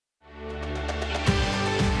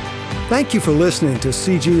Thank you for listening to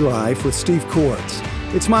CG Life with Steve Quartz.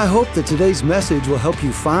 It's my hope that today's message will help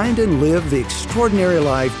you find and live the extraordinary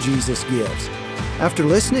life Jesus gives. After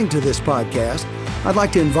listening to this podcast, I'd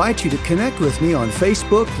like to invite you to connect with me on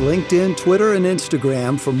Facebook, LinkedIn, Twitter, and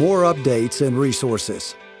Instagram for more updates and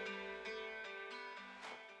resources.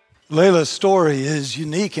 Layla's story is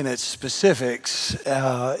unique in its specifics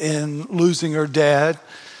in losing her dad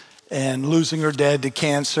and losing her dad to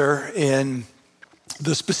cancer, in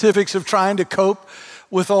the specifics of trying to cope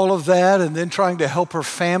with all of that and then trying to help her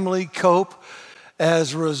family cope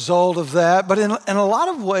as a result of that. But in a lot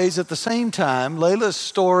of ways at the same time, Layla's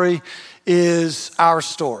story is our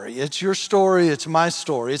story. It's your story, it's my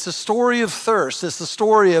story. It's a story of thirst. It's the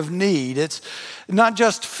story of need. It's not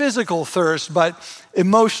just physical thirst, but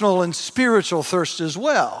emotional and spiritual thirst as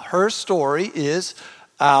well. Her story is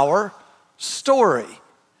our story.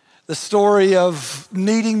 The story of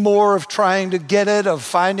needing more, of trying to get it, of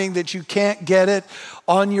finding that you can't get it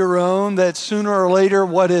on your own, that sooner or later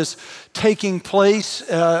what is taking place,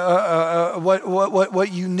 what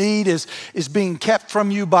you need is being kept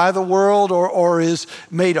from you by the world or is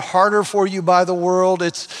made harder for you by the world.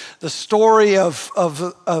 It's the story of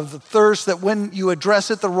the thirst that when you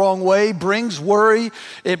address it the wrong way brings worry.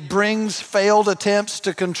 It brings failed attempts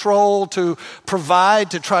to control, to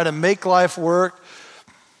provide, to try to make life work.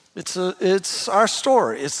 It's our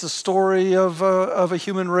story. It's the story of a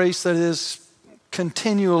human race that is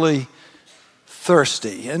continually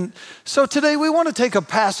thirsty. And so today we want to take a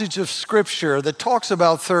passage of Scripture that talks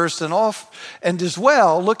about thirst and as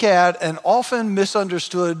well look at an often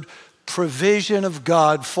misunderstood provision of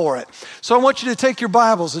God for it. So I want you to take your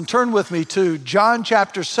Bibles and turn with me to John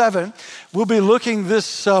chapter 7. We'll be looking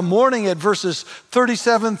this morning at verses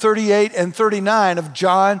 37, 38, and 39 of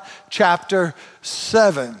John chapter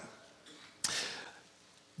 7.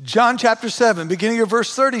 John chapter 7, beginning of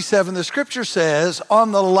verse 37, the Scripture says,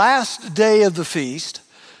 "On the last day of the feast,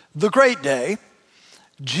 the great day,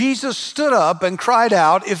 Jesus stood up and cried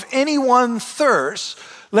out, 'If anyone thirsts,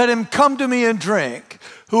 let him come to me and drink.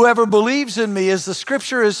 Whoever believes in me, as the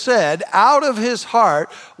Scripture has said, out of his heart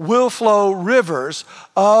will flow rivers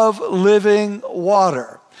of living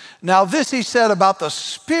water.' Now this he said about the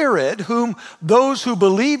Spirit, whom those who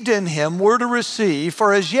believed in him were to receive,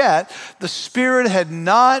 for as yet the Spirit had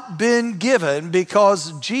not been given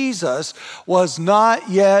because Jesus was not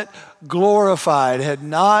yet glorified, had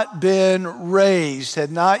not been raised,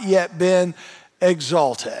 had not yet been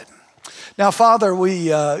exalted." Now, Father,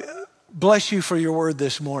 we bless you for your word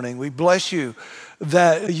this morning. We bless you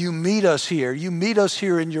that you meet us here. You meet us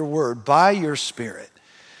here in your word by your Spirit.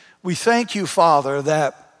 We thank you, Father,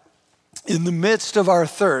 that in the midst of our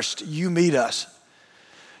thirst, you meet us.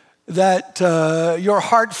 That your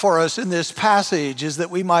heart for us in this passage is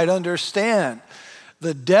that we might understand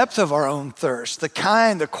the depth of our own thirst, the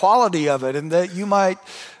kind, the quality of it, and that you might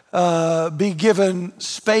be given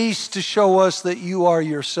space to show us that you are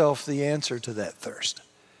yourself the answer to that thirst.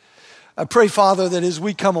 I pray, Father, that as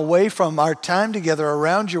we come away from our time together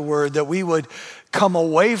around your word, that we would come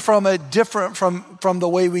away from it different from the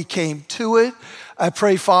way we came to it. I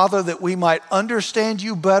pray, Father, that we might understand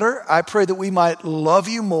you better. I pray that we might love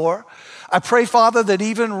you more. I pray, Father, that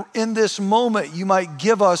even in this moment, you might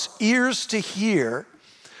give us ears to hear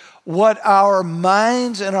what our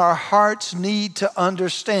minds and our hearts need to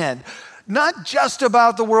understand. Not just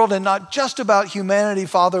about the world and not just about humanity,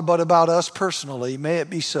 Father, but about us personally. May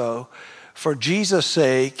it be so. For Jesus'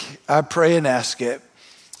 sake, I pray and ask it.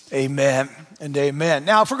 Amen and amen.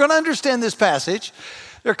 Now, if we're going to understand this passage,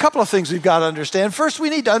 there are a couple of things we've got to understand. First, we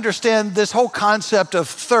need to understand this whole concept of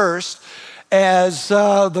thirst as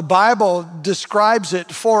the Bible describes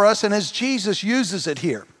it for us and as Jesus uses it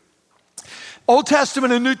here. Old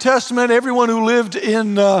Testament and New Testament, everyone who lived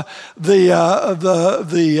in the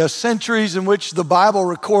centuries in which the Bible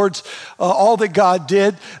records all that God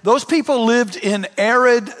did, those people lived in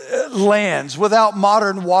arid lands without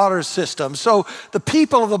modern water systems. So the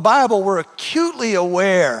people of the Bible were acutely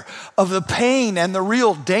aware of the pain and the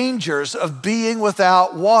real dangers of being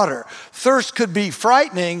without water. Thirst could be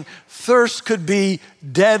frightening, thirst could be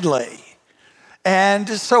deadly. And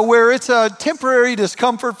so where it's a temporary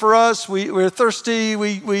discomfort for us, we're thirsty,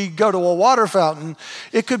 we go to a water fountain,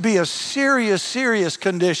 it could be a serious, serious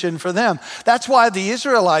condition for them. That's why the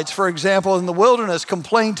Israelites, for example, in the wilderness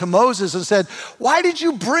complained to Moses and said, "Why did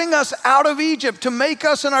you bring us out of Egypt to make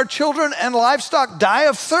us and our children and livestock die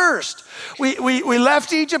of thirst? We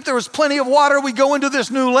left Egypt, there was plenty of water. We go into this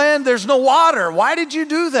new land, there's no water. Why did you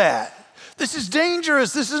do that? This is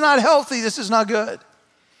dangerous. This is not healthy. This is not good."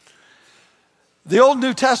 The Old and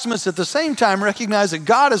New Testaments at the same time recognize that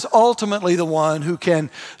God is ultimately the one who can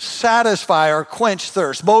satisfy or quench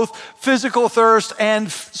thirst, both physical thirst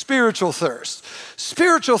and spiritual thirst.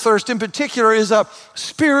 Spiritual thirst in particular is a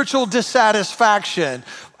spiritual dissatisfaction.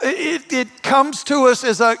 It comes to us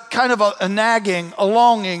as a kind of a nagging, a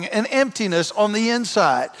longing, an emptiness on the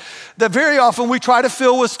inside that very often we try to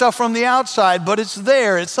fill with stuff from the outside, but it's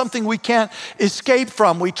there. It's something we can't escape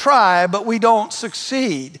from. We try, but we don't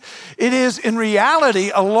succeed. It is in reality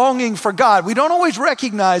a longing for God. We don't always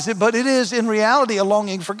recognize it, but it is in reality a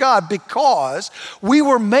longing for God because we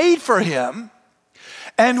were made for Him.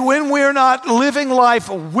 And when we're not living life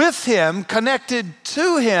with Him, connected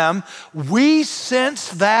to Him, we sense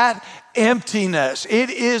that emptiness. It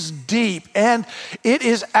is deep, and it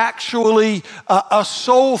is actually a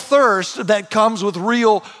soul thirst that comes with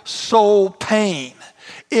real soul pain.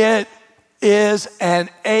 It is an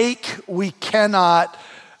ache we cannot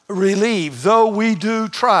relieve, though we do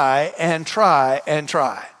try and try and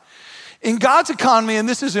try. In God's economy, and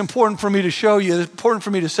this is important for me to show you, important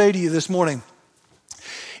for me to say to you this morning,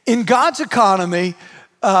 in God's economy,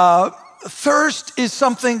 thirst is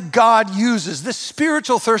something God uses. This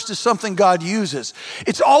spiritual thirst is something God uses.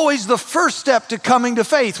 It's always the first step to coming to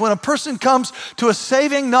faith. When a person comes to a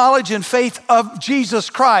saving knowledge and faith of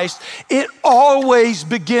Jesus Christ, it always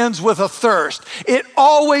begins with a thirst. It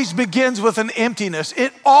always begins with an emptiness.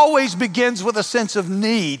 It always begins with a sense of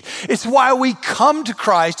need. It's why we come to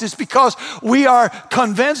Christ. It's because we are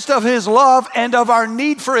convinced of His love and of our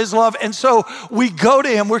need for His love. And so we go to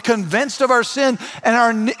Him. We're convinced of our sin and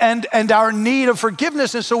our need of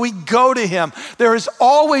forgiveness, and so we go to Him. There is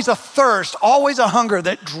always a thirst, always a hunger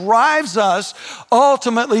that drives us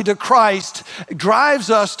ultimately to Christ, drives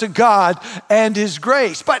us to God and His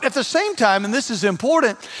grace. But at the same time, and this is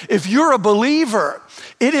important, if you're a believer,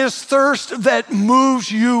 it is thirst that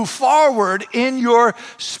moves you forward in your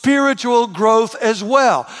spiritual growth as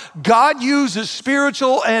well. God uses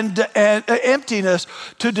spiritual and emptiness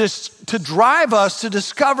to drive us to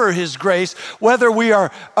discover His grace, whether we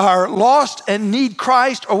are lost and need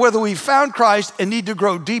Christ or whether we found Christ and need to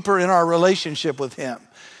grow deeper in our relationship with Him.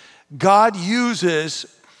 God uses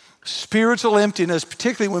spiritual emptiness,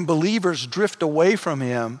 particularly when believers drift away from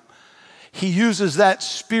Him. He uses that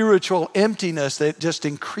spiritual emptiness that just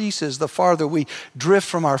increases the farther we drift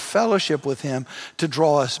from our fellowship with Him to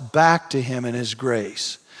draw us back to Him in His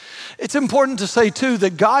grace. It's important to say too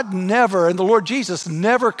that God never, and the Lord Jesus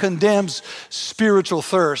never condemns spiritual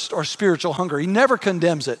thirst or spiritual hunger. He never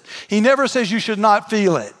condemns it. He never says you should not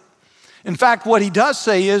feel it. In fact, what He does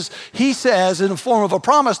say is, He says in the form of a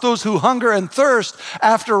promise, those who hunger and thirst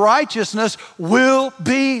after righteousness will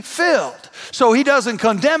be filled. So He doesn't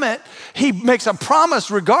condemn it. He makes a promise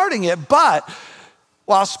regarding it. But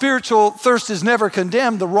while spiritual thirst is never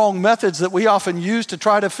condemned, the wrong methods that we often use to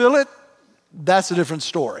try to fill it, that's a different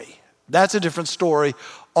story. That's a different story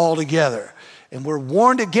altogether. And we're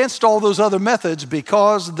warned against all those other methods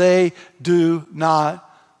because they do not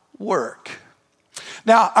work.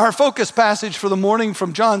 Now, our focus passage for the morning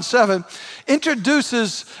from John 7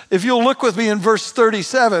 introduces, if you'll look with me in verse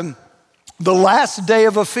 37, the last day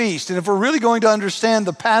of a feast. And if we're really going to understand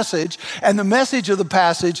the passage and the message of the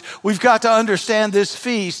passage, we've got to understand this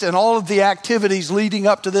feast and all of the activities leading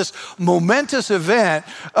up to this momentous event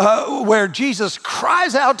where Jesus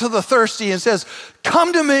cries out to the thirsty and says,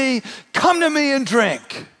 come to me and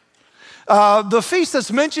drink. The feast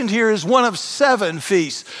that's mentioned here is one of 7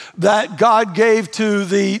 feasts that God gave to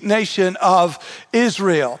the nation of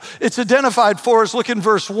Israel. It's identified for us, look in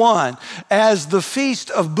verse 1, as the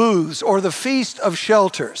Feast of Booths or the Feast of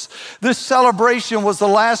Shelters. This celebration was the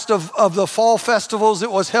last of the fall festivals.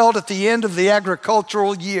 It was held at the end of the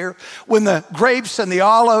agricultural year when the grapes and the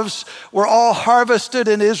olives were all harvested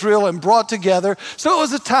in Israel and brought together. So it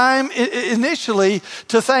was a time initially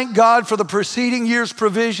to thank God for the preceding year's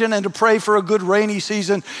provision and to pray for a good rainy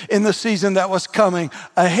season in the season that was coming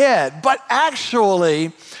ahead. But actually,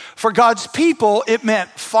 for God's people, it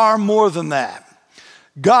meant far more than that.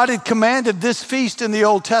 God had commanded this feast in the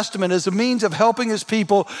Old Testament as a means of helping His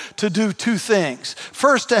people to do 2 things.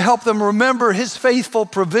 First, to help them remember His faithful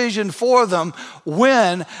provision for them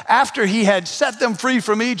when, after He had set them free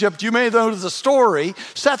from Egypt, you may know the story,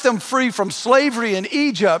 set them free from slavery in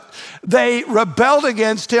Egypt, they rebelled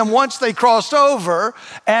against Him once they crossed over,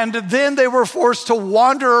 and then they were forced to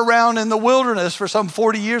wander around in the wilderness for some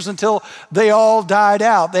 40 years until they all died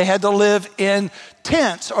out. They had to live in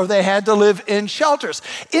tents or they had to live in shelters.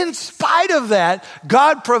 In spite of that,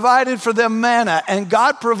 God provided for them manna and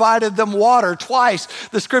God provided them water. Twice,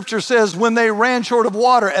 the scripture says, when they ran short of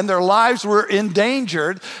water and their lives were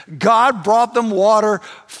endangered, God brought them water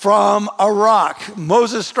from a rock.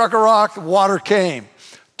 Moses struck a rock, water came.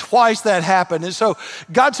 Twice that happened. And so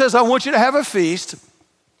God says, I want you to have a feast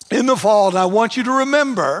in the fall, and I want you to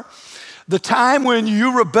remember the time when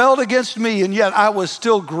you rebelled against me, and yet I was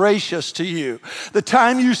still gracious to you. The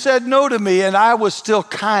time you said no to me, and I was still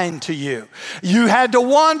kind to you. You had to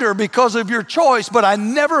wander because of your choice, but I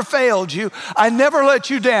never failed you. I never let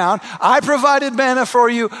you down. I provided manna for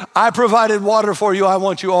you. I provided water for you. I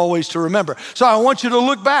want you always to remember. So I want you to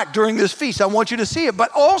look back during this feast. I want you to see it,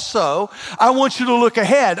 but also I want you to look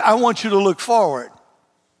ahead. I want you to look forward.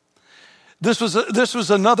 This was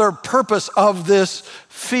another purpose of this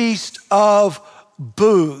feast of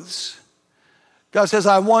booths. God says,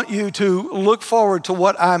 I want you to look forward to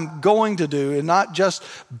what I'm going to do and not just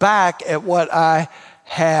back at what I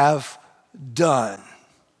have done.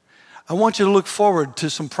 I want you to look forward to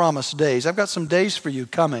some promised days. I've got some days for you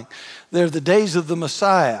coming. They're the days of the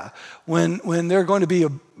Messiah when there are going to be a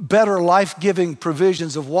better life-giving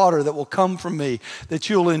provisions of water that will come from me that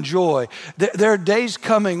you'll enjoy. There are days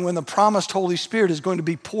coming when the promised Holy Spirit is going to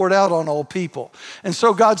be poured out on all people. And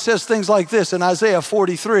so God says things like this in Isaiah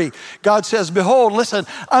 43. God says, behold, listen,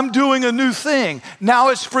 I'm doing a new thing. Now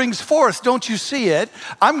it springs forth. Don't you see it?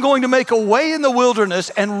 I'm going to make a way in the wilderness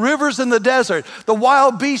and rivers in the desert. The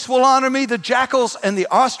wild beasts will honor me, the jackals and the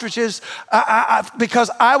ostriches, because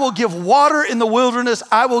I will give water in the wilderness.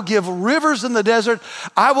 I will give rivers in the desert.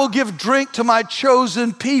 I will give drink to my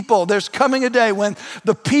chosen people. There's coming a day when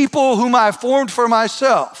the people whom I formed for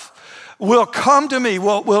myself will come to me,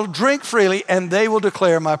 will drink freely, and they will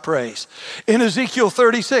declare my praise. In Ezekiel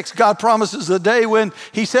 36, God promises the day when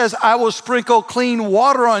he says, I will sprinkle clean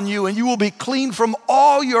water on you, and you will be clean from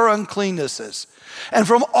all your uncleannesses. And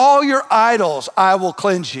from all your idols, I will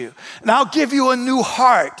cleanse you. And I'll give you a new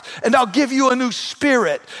heart, and I'll give you a new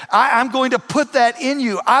spirit. I'm going to put that in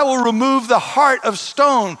you. I will remove the heart of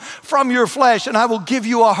stone from your flesh, and I will give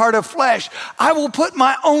you a heart of flesh. I will put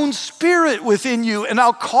my own spirit within you, and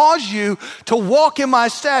I'll cause you to walk in my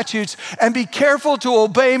statutes and be careful to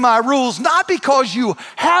obey my rules, not because you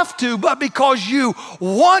have to, but because you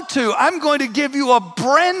want to. I'm going to give you a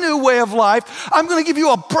brand new way of life. I'm going to give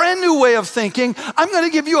you a brand new way of thinking. I'm going to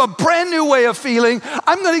give you a brand new way of feeling.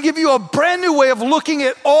 I'm going to give you a brand new way of looking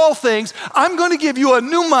at all things. I'm going to give you a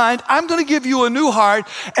new mind. I'm going to give you a new heart,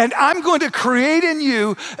 and I'm going to create in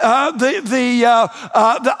you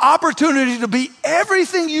the opportunity to be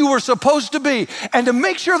everything you were supposed to be. And to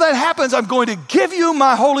make sure that happens, I'm going to give you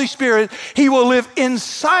my Holy Spirit. He will live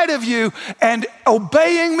inside of you, and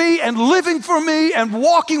obeying me and living for me and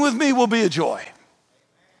walking with me will be a joy.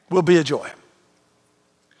 Will be a joy.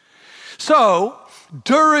 So,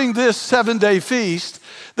 during this 7-day feast,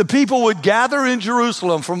 the people would gather in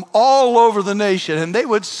Jerusalem from all over the nation, and they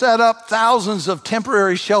would set up thousands of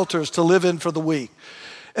temporary shelters to live in for the week.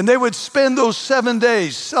 And they would spend those 7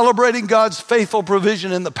 days celebrating God's faithful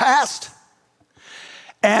provision in the past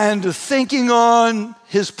and thinking on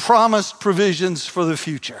his promised provisions for the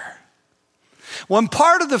future. One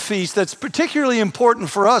part of the feast that's particularly important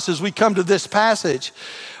for us as we come to this passage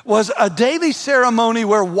was a daily ceremony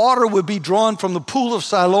where water would be drawn from the pool of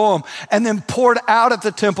Siloam and then poured out at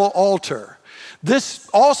the temple altar. This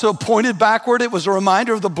also pointed backward. It was a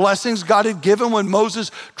reminder of the blessings God had given when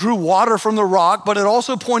Moses drew water from the rock, but it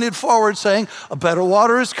also pointed forward saying, a better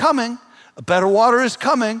water is coming, a better water is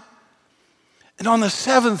coming. And on the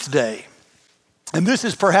 7th day, and this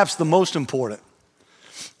is perhaps the most important,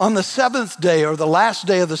 on the 7th day, or the last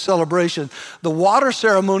day of the celebration, the water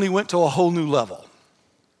ceremony went to a whole new level.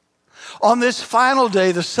 On this final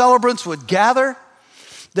day, the celebrants would gather.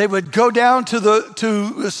 They would go down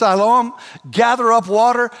to Siloam, gather up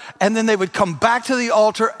water, and then they would come back to the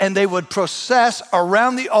altar, and they would process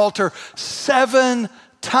around the altar 7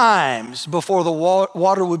 times before the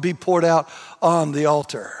water would be poured out on the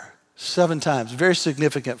altar. 7 times. Very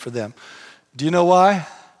significant for them. Do you know why?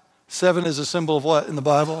 7 is a symbol of what in the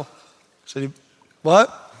Bible?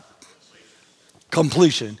 What?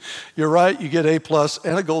 Completion. You're right, you get A+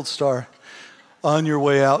 and a gold star on your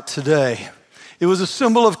way out today. It was a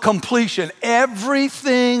symbol of completion.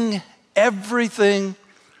 Everything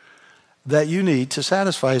that you need to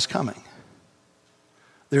satisfy is coming.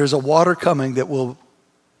 There's a water coming that will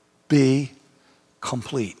be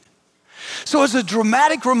complete. So it's a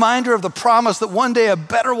dramatic reminder of the promise that one day a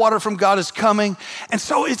better water from God is coming. And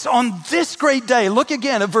so it's on this great day. Look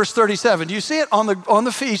again at verse 37. Do you see it? On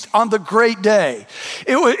the feast, on the great day.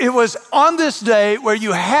 It was on this day where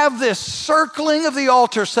you have this circling of the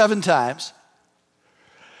altar 7 times.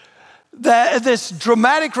 This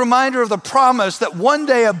dramatic reminder of the promise that one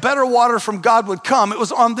day a better water from God would come. It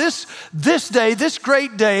was on this day, this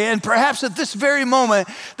great day, and perhaps at this very moment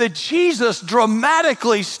that Jesus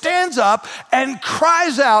dramatically stands up and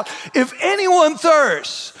cries out, "If anyone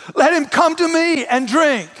thirsts, let him come to me and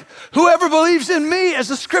drink. Whoever believes in me, as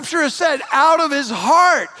the scripture has said, out of his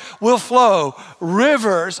heart will flow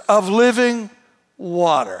rivers of living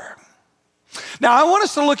water." Now, I want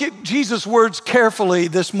us to look at Jesus' words carefully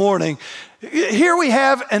this morning. Here we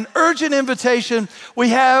have an urgent invitation. We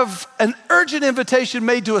have an urgent invitation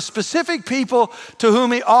made to a specific people to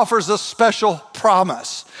whom he offers a special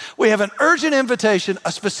promise. We have an urgent invitation,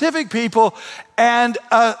 a specific people, and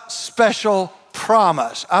a special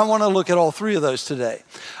promise. I want to look at all 3 of those today.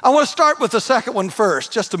 I want to start with the second one first,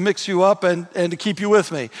 just to mix you up and to keep you with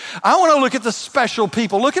me. I want to look at the special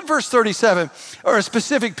people. Look at verse 37, or a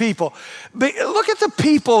specific people. Look at the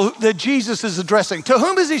people that Jesus is addressing. To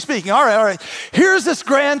whom is he speaking? All right. Here's this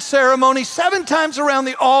grand ceremony, 7 times around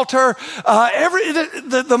the altar.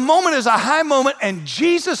 The moment is a high moment, and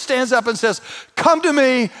Jesus stands up and says, "Come to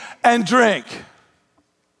me and drink."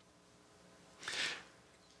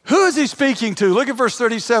 Who is he speaking to? Look at verse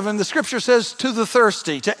 37. The scripture says, to the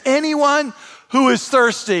thirsty, to anyone who is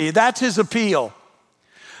thirsty. That's his appeal.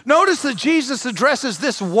 Notice that Jesus addresses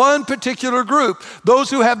this one particular group, those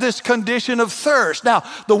who have this condition of thirst. Now,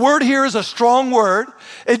 the word here is a strong word.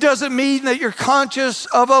 It doesn't mean that you're conscious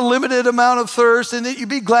of a limited amount of thirst and that you'd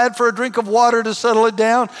be glad for a drink of water to settle it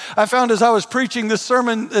down. I found as I was preaching this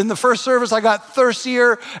sermon in the first service, I got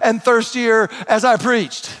thirstier and thirstier as I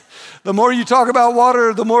preached. The more you talk about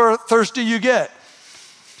water, the more thirsty you get.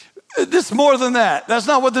 This is more than that. That's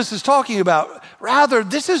not what this is talking about. Rather,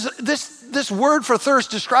 this word for thirst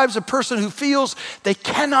describes a person who feels they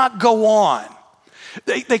cannot go on.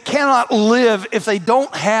 They cannot live if they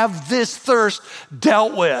don't have this thirst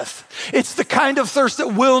dealt with. It's the kind of thirst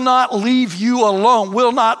that will not leave you alone,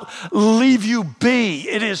 will not leave you be.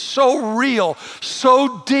 It is so real,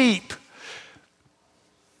 so deep,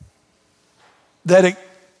 that it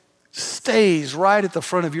stays right at the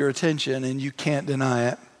front of your attention and you can't deny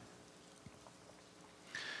it.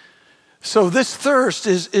 So this thirst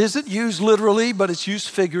isn't used literally, but it's used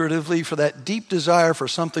figuratively for that deep desire for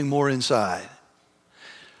something more inside.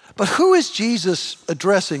 But who is Jesus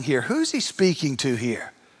addressing here? Who's he speaking to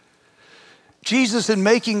here? Jesus, in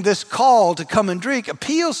making this call to come and drink,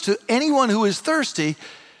 appeals to anyone who is thirsty.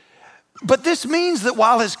 But this means that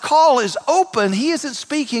while his call is open, he isn't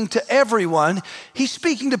speaking to everyone. He's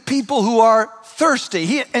speaking to people who are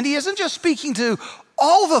thirsty. And he isn't just speaking to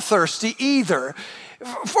all the thirsty either.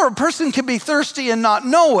 For a person can be thirsty and not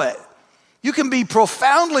know it. You can be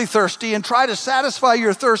profoundly thirsty and try to satisfy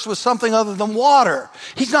your thirst with something other than water.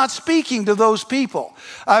 He's not speaking to those people.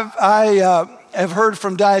 I've heard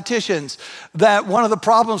from dietitians that one of the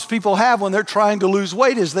problems people have when they're trying to lose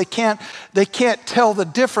weight is they can't tell the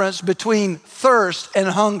difference between thirst and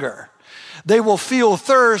hunger. They will feel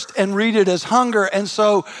thirst and read it as hunger, and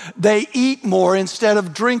so they eat more instead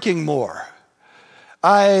of drinking more.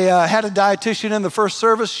 I had a dietitian in the first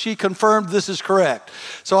service. She confirmed this is correct.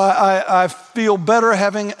 So I feel better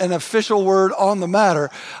having an official word on the matter.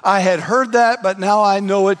 I had heard that, but now I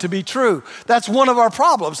know it to be true. That's one of our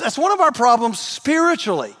problems. That's one of our problems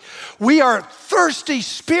spiritually. We are thirsty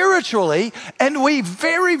spiritually, and we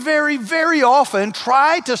very, very, very often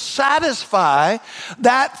try to satisfy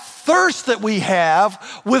that thirst that we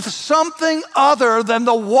have with something other than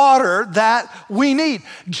the water that we need.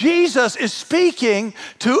 Jesus is speaking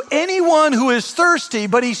to anyone who is thirsty,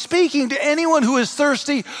 but he's speaking to anyone who is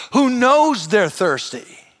thirsty who knows they're thirsty.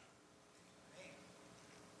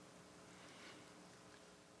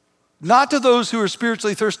 Not to those who are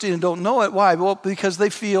spiritually thirsty and don't know it. Why? Well, because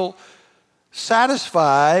they feel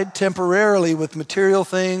satisfied temporarily with material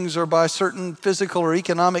things or by certain physical or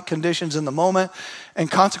economic conditions in the moment,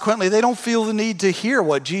 and consequently they don't feel the need to hear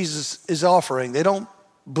what Jesus is offering. They don't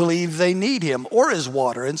believe they need him or his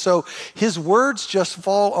water, and so his words just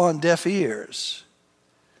fall on deaf ears.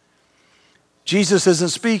 Jesus isn't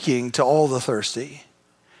speaking to all the thirsty.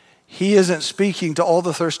 He isn't speaking to all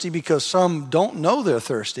the thirsty because some don't know they're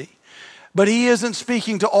thirsty. But he isn't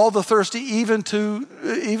speaking to all the thirsty, even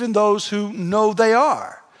those who know they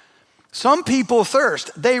are. Some people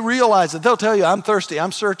thirst. They realize it. They'll tell you, I'm thirsty,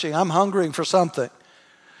 I'm searching, I'm hungering for something.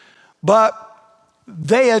 But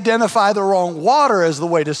they identify the wrong water as the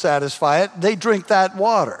way to satisfy it. They drink that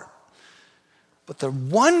water. But the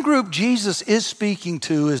one group Jesus is speaking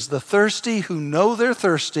to is the thirsty who know they're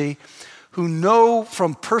thirsty, who know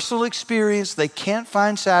from personal experience they can't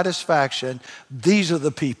find satisfaction. These are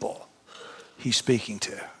the people he's speaking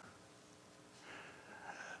to.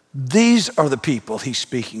 These are the people he's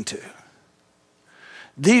speaking to.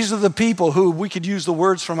 These are the people who, we could use the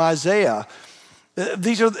words from Isaiah,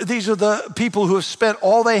 these are the people who have spent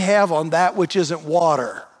all they have on that which isn't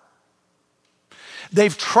water.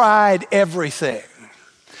 They've tried everything,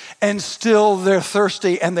 and still they're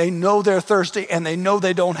thirsty, and they know they're thirsty, and they know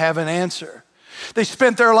they don't have an answer. They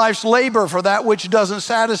spent their life's labor for that which doesn't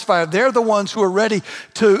satisfy. They're the ones who are ready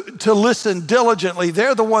to listen diligently.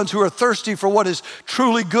 They're the ones who are thirsty for what is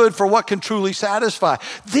truly good, for what can truly satisfy.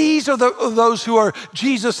 These are those who are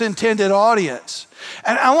Jesus' intended audience.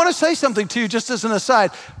 And I want to say something to you just as an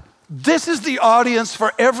aside. This is the audience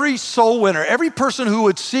for every soul winner, every person who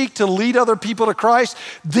would seek to lead other people to Christ.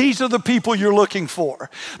 These are the people you're looking for.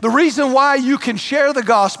 The reason why you can share the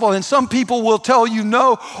gospel and some people will tell you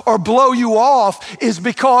no or blow you off is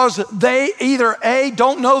because they either A,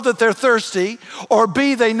 don't know that they're thirsty, or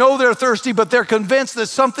B, they know they're thirsty, but they're convinced that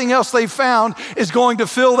something else they found is going to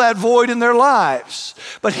fill that void in their lives.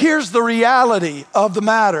 But here's the reality of the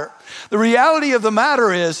matter. The reality of the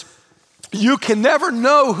matter is, you can never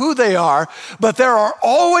know who they are, but there are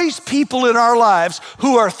always people in our lives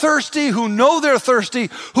who are thirsty, who know they're thirsty,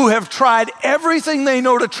 who have tried everything they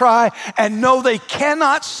know to try and know they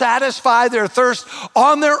cannot satisfy their thirst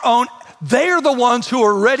on their own. They are the ones who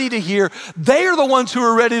are ready to hear. They are the ones who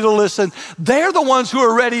are ready to listen. They're the ones who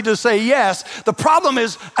are ready to say yes. The problem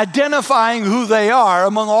is identifying who they are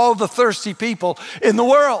among all the thirsty people in the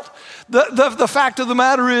world. The fact of the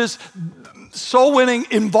matter is, soul winning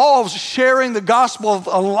involves sharing the gospel with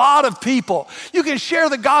a lot of people. You can share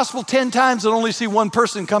the gospel 10 times and only see one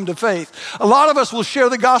person come to faith. A lot of us will share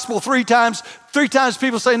the gospel 3 times. 3 times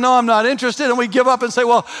people say, no, I'm not interested. And we give up and say,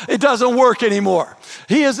 well, it doesn't work anymore.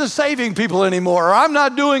 He isn't saving people anymore, or I'm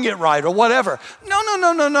not doing it right, or whatever.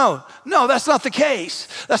 No, that's not the case.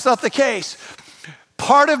 That's not the case.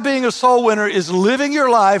 Part of being a soul winner is living your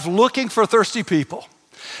life looking for thirsty people,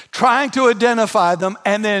 trying to identify them,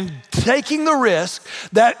 and then taking the risk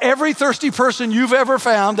that every thirsty person you've ever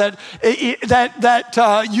found that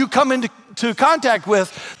you come into contact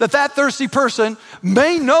with, that thirsty person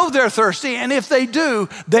may know they're thirsty, and if they do,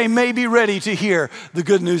 they may be ready to hear the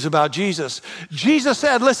good news about Jesus. Jesus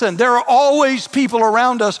said, listen, there are always people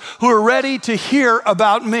around us who are ready to hear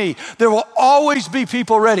about me. There will always be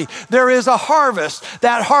people ready. There is a harvest.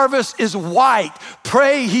 That harvest is white.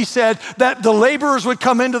 Pray, he said, that the laborers would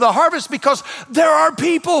come into the harvest, because there are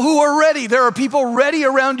people who are ready. There are people ready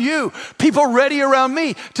around you, people ready around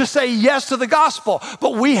me to say yes to the gospel.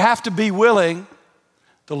 But we have to be willing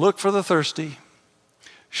to look for the thirsty,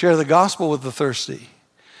 share the gospel with the thirsty,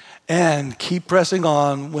 and keep pressing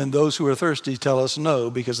on when those who are thirsty tell us no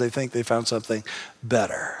because they think they found something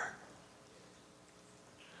better.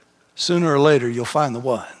 Sooner or later, you'll find the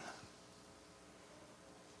one,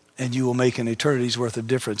 and you will make an eternity's worth of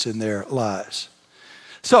difference in their lives.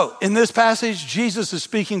 So in this passage, Jesus is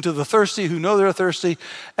speaking to the thirsty who know they're thirsty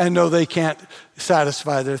and know they can't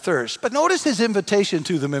satisfy their thirst. But notice his invitation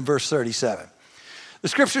to them in verse 37. The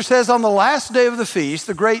scripture says, on the last day of the feast,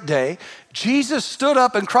 the great day, Jesus stood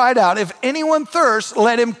up and cried out, if anyone thirsts,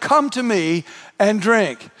 let him come to me and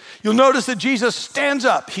drink. You'll notice that Jesus stands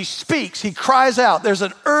up, he speaks, he cries out. There's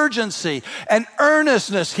an urgency, an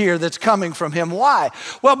earnestness here that's coming from him. Why?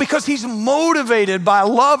 Well, because he's motivated by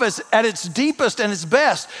love at its deepest and its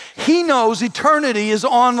best. He knows eternity is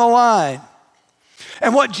on the line.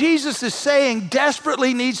 And what Jesus is saying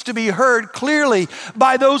desperately needs to be heard clearly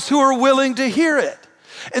by those who are willing to hear it.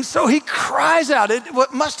 And so he cries out.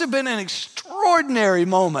 What must have been an extraordinary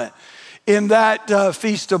moment in that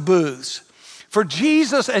Feast of Booths. For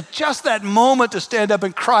Jesus at just that moment to stand up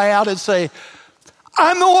and cry out and say,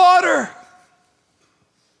 I'm the water.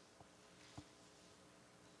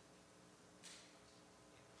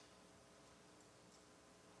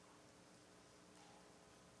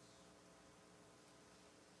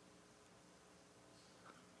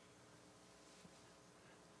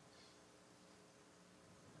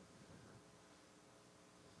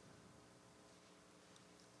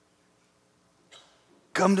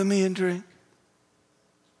 Come to me and drink.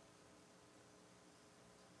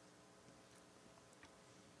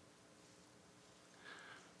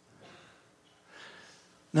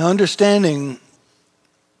 Now, understanding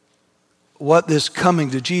what this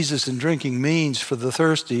coming to Jesus and drinking means for the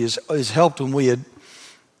thirsty is helped when we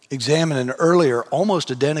examine an earlier,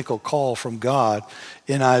 almost identical call from God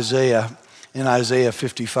in Isaiah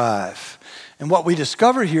 55. And what we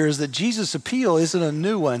discover here is that Jesus' appeal isn't a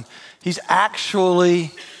new one. He's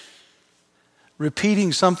actually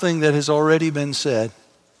repeating something that has already been said.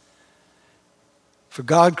 For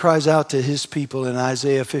God cries out to his people in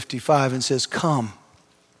Isaiah 55 and says, "Come,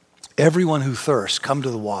 everyone who thirsts, come to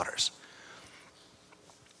the waters.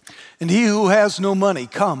 And he who has no money,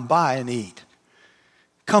 come, buy and eat.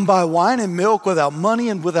 Come buy wine and milk without money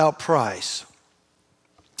and without price.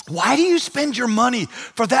 Why do you spend your money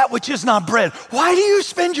for that which is not bread? Why do you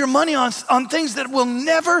spend your money on things that will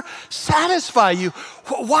never satisfy you?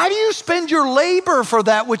 Why do you spend your labor for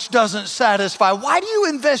that which doesn't satisfy? Why do you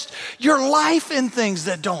invest your life in things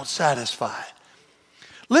that don't satisfy?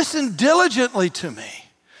 Listen diligently to me.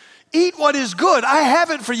 Eat what is good. I have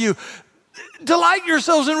it for you. Delight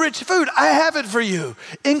yourselves in rich food. I have it for you.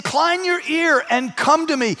 Incline your ear and come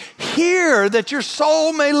to me. Hear that your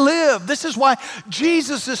soul may live." This is why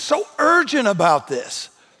Jesus is so urgent about this.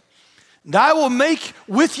 "And I will make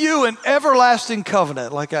with you an everlasting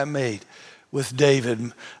covenant like I made with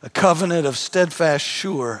David, a covenant of steadfast,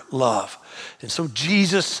 sure love." And so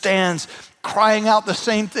Jesus stands crying out the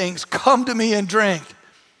same things. Come to me and drink.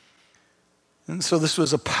 And so this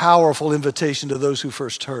was a powerful invitation to those who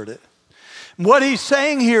first heard it. What he's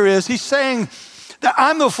saying here is, he's saying that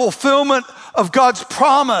I'm the fulfillment of God's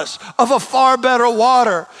promise of a far better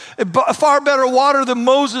water than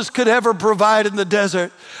Moses could ever provide in the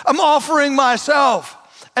desert. I'm offering myself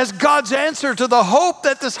as God's answer to the hope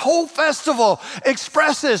that this whole festival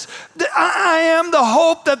expresses. I am the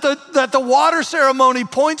hope that the water ceremony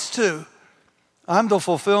points to. I'm the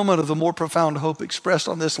fulfillment of the more profound hope expressed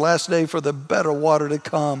on this last day for the better water to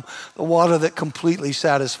come, the water that completely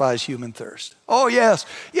satisfies human thirst. Oh, yes.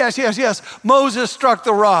 Moses struck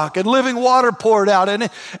the rock and living water poured out, and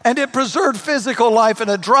it preserved physical life in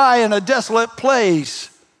a dry and a desolate place.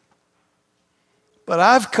 But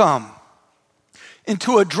I've come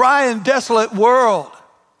into a dry and desolate world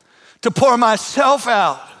to pour myself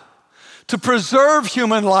out, to preserve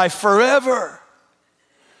human life forever.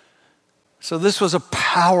 So this was a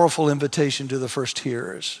powerful invitation to the first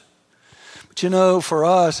hearers. But you know, for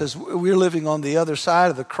us, as we're living on the other side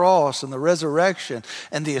of the cross and the resurrection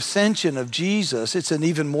and the ascension of Jesus, it's an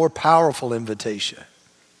even more powerful invitation.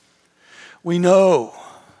 We know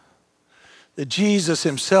that Jesus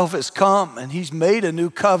himself has come and he's made a new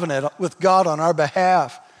covenant with God on our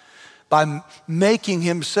behalf by making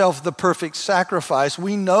himself the perfect sacrifice.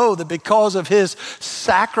 We know that because of his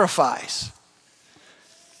sacrifice,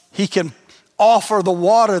 he can offer the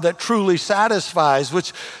water that truly satisfies,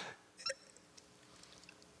 which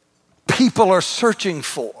people are searching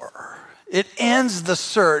for. It ends the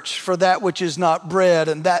search for that which is not bread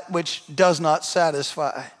and that which does not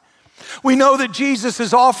satisfy. We know that Jesus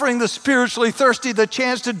is offering the spiritually thirsty the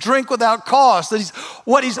chance to drink without cost. That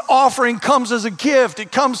what he's offering comes as a gift.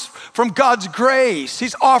 It comes from God's grace.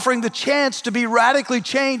 He's offering the chance to be radically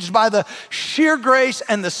changed by the sheer grace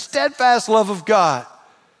and the steadfast love of God.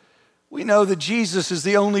 We know that Jesus is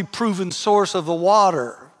the only proven source of the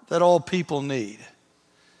water that all people need.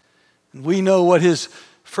 And we know what his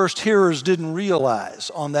first hearers didn't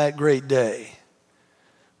realize on that great day,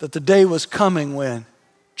 that the day was coming when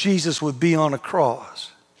Jesus would be on a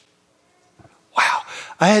cross. Wow,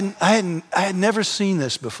 I had never seen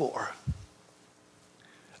this before.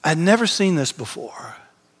 I'd never seen this before,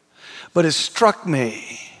 but it struck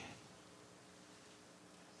me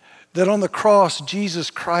that on the cross, Jesus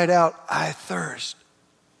cried out, "I thirst."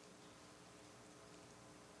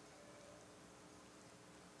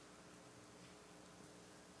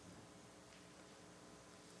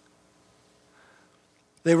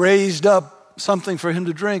 They raised up something for him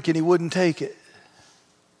to drink and he wouldn't take it.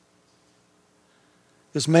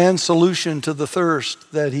 This man's solution to the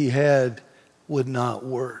thirst that he had would not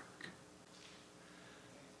work.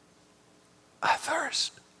 I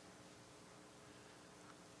thirst.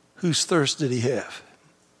 Whose thirst did he have?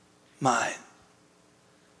 Mine.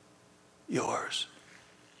 Yours.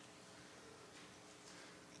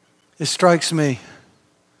 It strikes me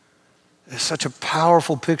as such a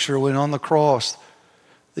powerful picture when on the cross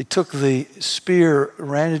they took the spear,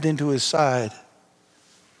 ran it into his side.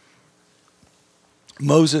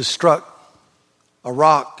 Moses struck a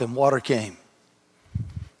rock and water came.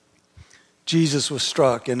 Jesus was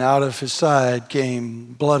struck and out of his side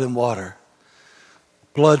came blood and water.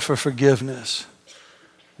 Blood for forgiveness,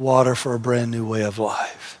 water for a brand new way of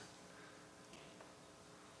life.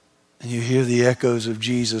 And you hear the echoes of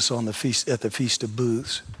Jesus on the feast, at the Feast of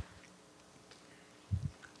Booths.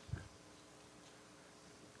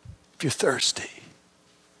 If you're thirsty,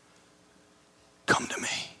 come to me.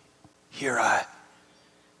 Here I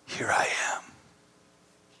am.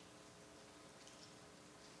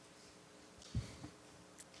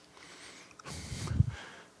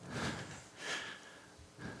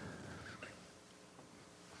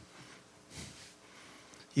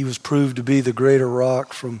 He was proved to be the greater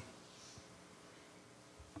rock from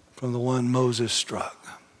the one Moses struck.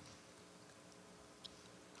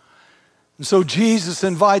 And so Jesus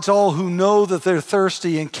invites all who know that they're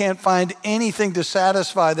thirsty and can't find anything to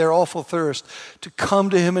satisfy their awful thirst to come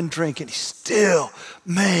to him and drink, and he still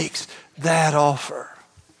makes that offer.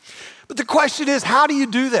 But the question is, how do you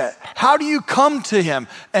do that? How do you come to him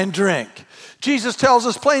and drink? Jesus tells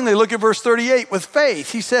us plainly, look at verse 38, with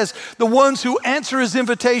faith. He says, the ones who answer his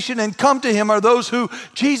invitation and come to him are those who,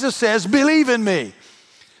 Jesus says, believe in me.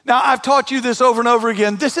 Now, I've taught you this over and over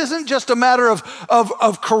again. This isn't just a matter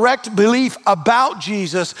of correct belief about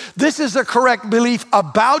Jesus. This is a correct belief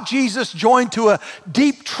about Jesus joined to a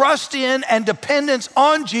deep trust in and dependence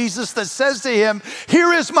on Jesus that says to him,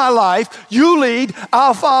 here is my life, you lead,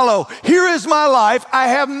 I'll follow. Here is my life, I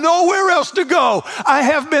have nowhere else to go. I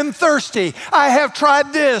have been thirsty, I have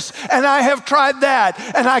tried this, and I have tried that,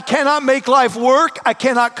 and I cannot make life work, I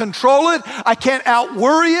cannot control it, I can't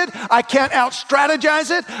out-worry it, I can't out-strategize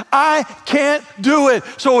it, I can't do it.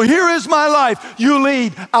 So here is my life. You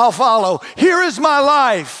lead, I'll follow. Here is my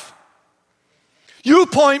life. You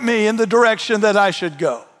point me in the direction that I should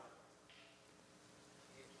go.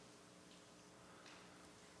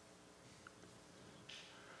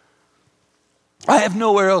 I have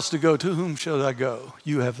nowhere else to go. To whom shall I go?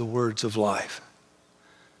 You have the words of life.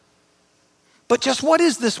 But just what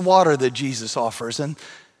is this water that Jesus offers and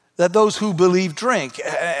that those who believe drink?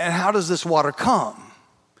 And how does this water come?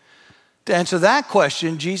 To answer that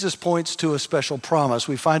question, Jesus points to a special promise.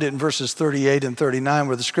 We find it in verses 38 and 39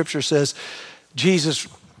 where the scripture says, Jesus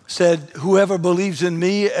said, whoever believes in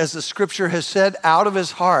me, as the scripture has said, out of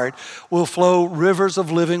his heart will flow rivers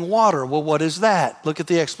of living water. Well, what is that? Look at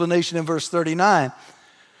the explanation in verse 39.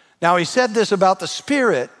 Now he said this about the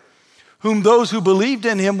Spirit, whom those who believed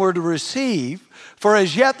in him were to receive, for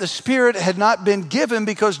as yet the Spirit had not been given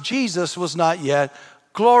because Jesus was not yet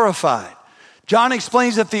glorified. John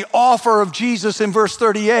explains that the offer of Jesus in verse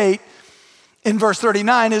 38, in verse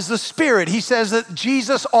 39 is the Spirit. He says that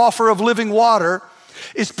Jesus' offer of living water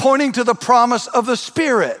is pointing to the promise of the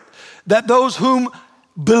Spirit, that those whom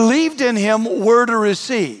believed in him were to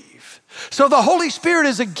receive. So the Holy Spirit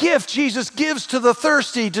is a gift Jesus gives to the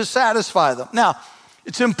thirsty to satisfy them. Now,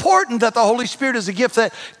 it's important that the Holy Spirit is a gift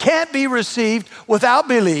that can't be received without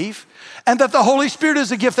belief, and that the Holy Spirit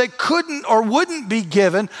is a gift that couldn't or wouldn't be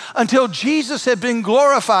given until Jesus had been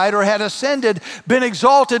glorified or had ascended, been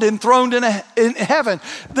exalted, enthroned in heaven.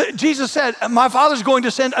 Jesus said, my Father's going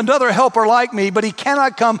to send another helper like me, but he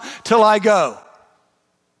cannot come till I go.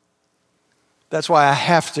 That's why I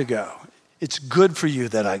have to go. It's good for you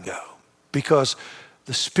that I go, because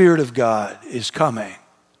the Spirit of God is coming.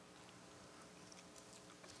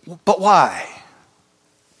 But why?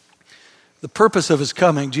 The purpose of his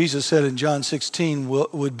coming, Jesus said in John 16,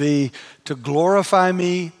 would be to glorify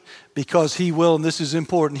me, because he will, and this is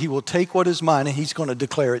important, he will take what is mine and he's going to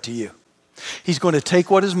declare it to you. He's going to take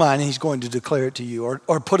what is mine and he's going to declare it to you.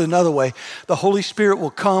 Or put another way, the Holy Spirit will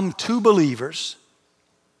come to believers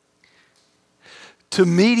to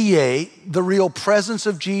mediate the real presence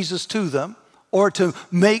of Jesus to them, or to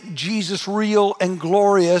make Jesus real and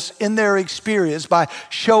glorious in their experience by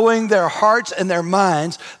showing their hearts and their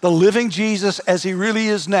minds the living Jesus as he really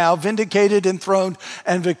is now, vindicated, enthroned,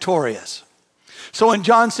 and victorious. So in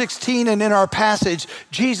John 16 and in our passage,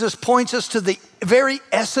 Jesus points us to the very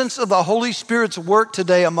essence of the Holy Spirit's work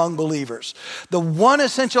today among believers. The one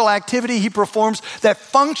essential activity he performs that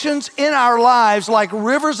functions in our lives like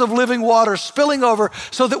rivers of living water spilling over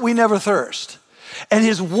so that we never thirst. And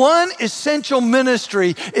his one essential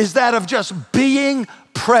ministry is that of just being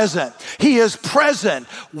present. He is present,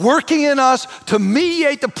 working in us to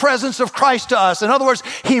mediate the presence of Christ to us. In other words,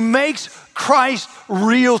 he makes Christ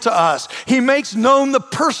real to us. He makes known the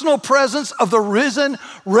personal presence of the risen,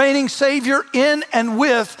 reigning Savior in and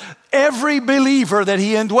with every believer that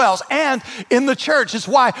he indwells. And in the church, it's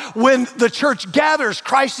why when the church gathers,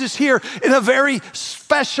 Christ is here in a very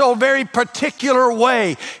special, very particular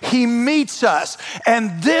way. He meets us.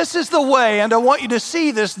 And this is the way, and I want you to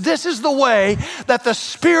see this, this is the way that the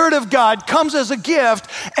Spirit of God comes as a gift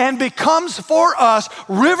and becomes for us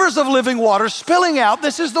rivers of living water spilling out.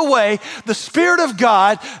 This is the way the Spirit of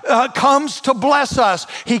God comes to bless us.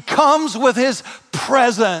 He comes with his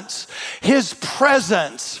presence. His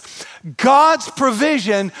presence. God's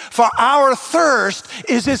provision for our thirst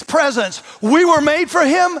is his presence. We were made for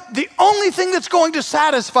him. The only thing that's going to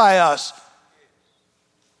satisfy us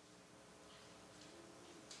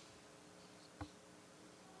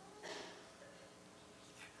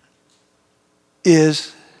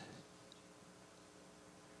is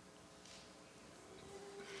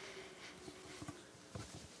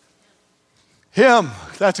him.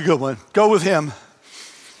 That's a good one. Go with him.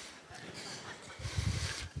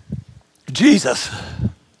 Jesus.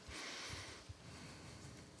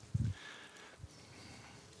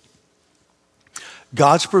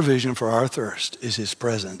 God's provision for our thirst is his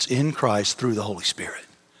presence in Christ through the Holy Spirit.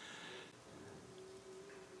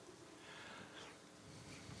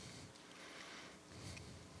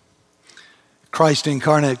 Christ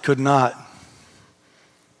incarnate could not.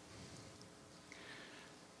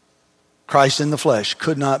 Christ in the flesh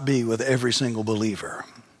could not be with every single believer.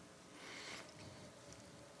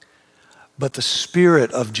 But the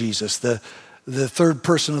Spirit of Jesus, the third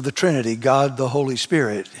person of the Trinity, God the Holy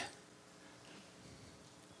Spirit,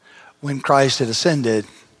 when Christ had ascended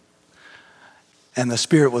and the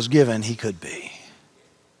Spirit was given, he could be.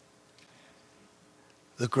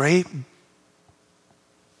 The great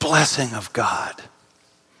blessing of God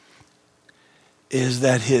is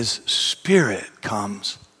that his Spirit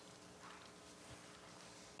comes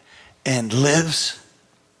and lives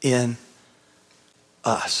in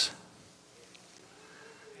us.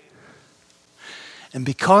 And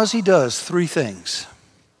because he does, three things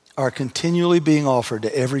are continually being offered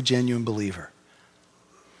to every genuine believer.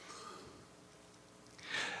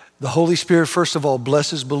 The Holy Spirit, first of all,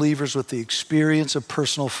 blesses believers with the experience of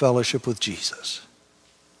personal fellowship with Jesus.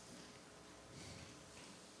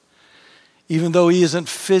 Even though he isn't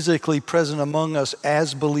physically present among us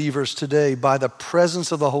as believers today, by the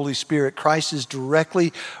presence of the Holy Spirit, Christ is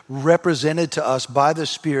directly represented to us by the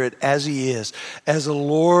Spirit as he is, as a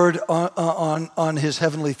Lord on his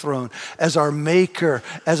heavenly throne, as our maker,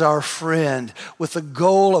 as our friend, with the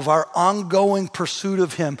goal of our ongoing pursuit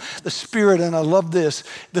of him. The Spirit, and I love this,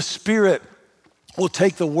 the Spirit will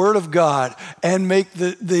take the Word of God and make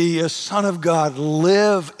the Son of God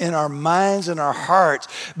live in our minds and our hearts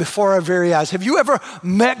before our very eyes. Have you ever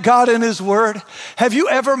met God in his Word? Have you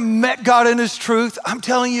ever met God in his truth? I'm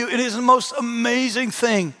telling you, it is the most amazing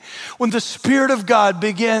thing when the Spirit of God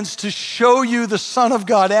begins to show you the Son of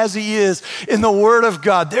God as he is in the Word of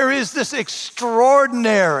God. There is this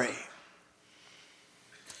extraordinary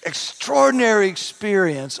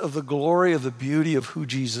experience of the glory of the beauty of who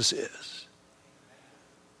Jesus is.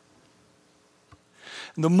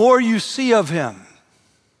 The more you see of him,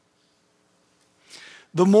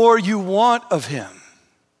 the more you want of him,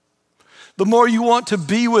 the more you want to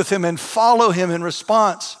be with him and follow him in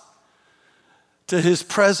response to his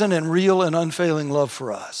present and real and unfailing love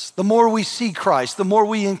for us. The more we see Christ, the more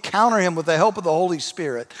we encounter him with the help of the Holy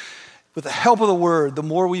Spirit, with the help of the Word, the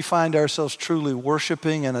more we find ourselves truly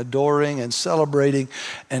worshiping and adoring and celebrating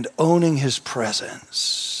and owning his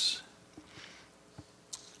presence.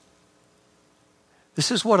 This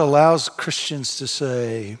is what allows Christians to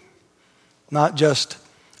say, not just,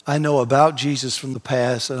 I know about Jesus from the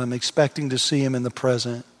past and I'm expecting to see him in the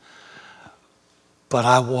present, but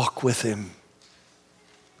I walk with him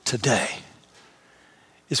today.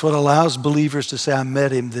 It's what allows believers to say, I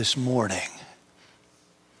met him this morning.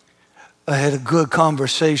 I had a good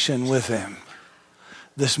conversation with him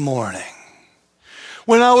this morning.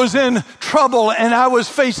 When I was in trouble and I was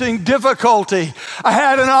facing difficulty, I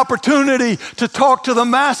had an opportunity to talk to the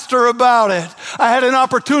Master about it. I had an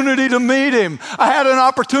opportunity to meet him. I had an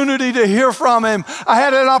opportunity to hear from him. I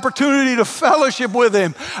had an opportunity to fellowship with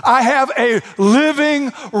him. I have a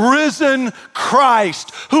living, risen Christ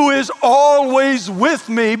who is always with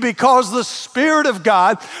me because the Spirit of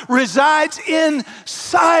God resides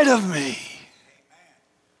inside of me.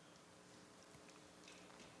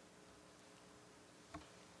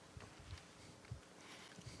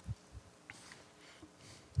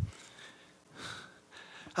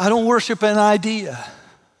 I don't worship an idea.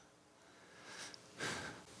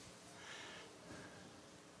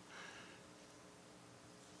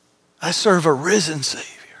 I serve a risen Savior.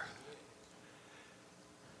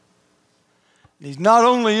 He's not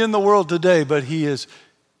only in the world today, but he is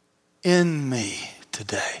in me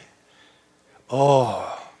today.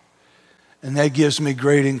 Oh, and that gives me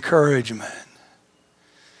great encouragement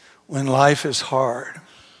when life is hard.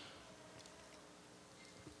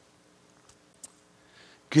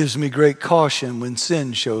 Gives me great caution when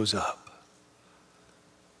sin shows up.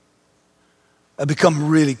 I become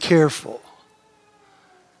really careful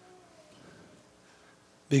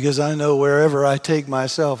because I know wherever I take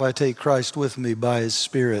myself, I take Christ with me by his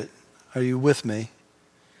Spirit. Are you with me?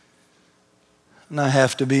 And I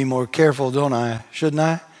have to be more careful, don't I? Shouldn't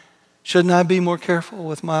I? Shouldn't I be more careful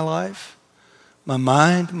with my life? My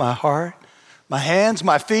mind, my heart, my hands,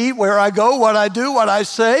 my feet, where I go, what I do, what I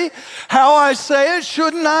say, how I say it.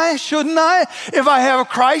 Shouldn't I? Shouldn't I? If I have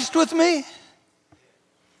Christ with me?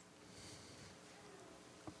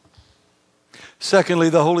 Secondly,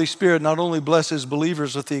 the Holy Spirit not only blesses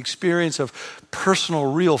believers with the experience of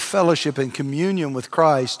personal, real fellowship and communion with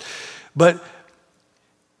Christ, but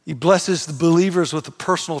He blesses the believers with the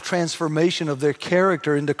personal transformation of their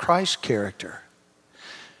character into Christ's character.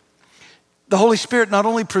 The Holy Spirit not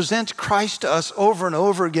only presents Christ to us over and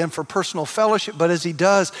over again for personal fellowship, but as He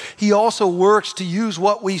does, He also works to use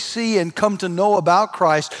what we see and come to know about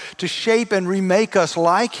Christ to shape and remake us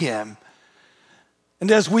like Him. And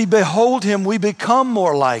as we behold Him, we become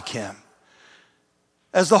more like Him.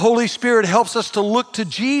 As the Holy Spirit helps us to look to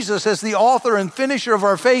Jesus as the author and finisher of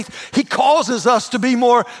our faith, He causes us to be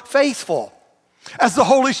more faithful. As the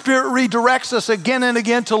Holy Spirit redirects us again and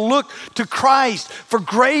again to look to Christ for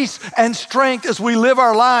grace and strength as we live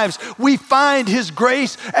our lives, we find His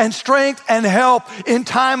grace and strength and help in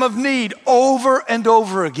time of need over and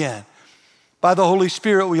over again. By the Holy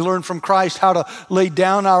Spirit, we learn from Christ how to lay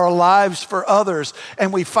down our lives for others,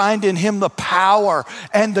 and we find in Him the power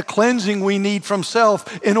and the cleansing we need from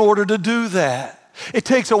self in order to do that. It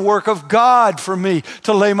takes a work of God for me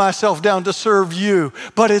to lay myself down to serve you,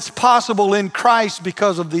 but it's possible in Christ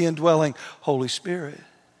because of the indwelling Holy Spirit.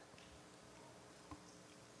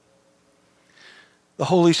 The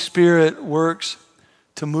Holy Spirit works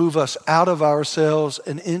to move us out of ourselves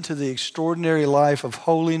and into the extraordinary life of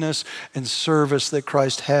holiness and service that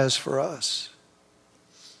Christ has for us.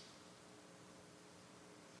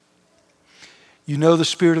 You know the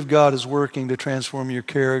Spirit of God is working to transform your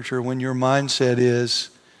character when your mindset is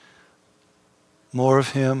more of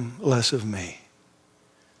Him, less of me.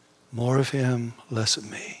 More of Him, less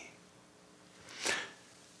of me.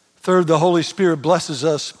 Third, the Holy Spirit blesses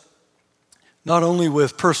us not only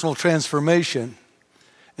with personal transformation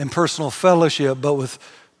and personal fellowship, but with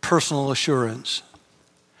personal assurance.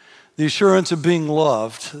 The assurance of being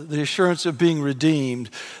loved, the assurance of being redeemed,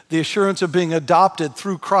 the assurance of being adopted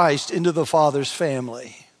through Christ into the Father's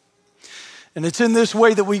family. And it's in this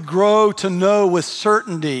way that we grow to know with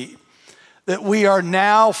certainty that we are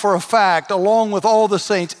now, for a fact, along with all the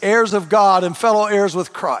saints, heirs of God and fellow heirs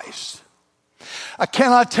with Christ. I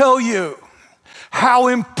cannot tell you how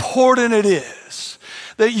important it is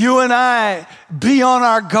that you and I be on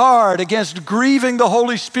our guard against grieving the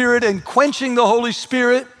Holy Spirit and quenching the Holy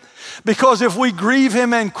Spirit. Because if we grieve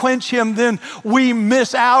Him and quench Him, then we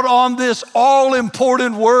miss out on this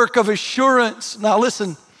all-important work of assurance. Now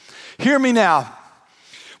listen, hear me now.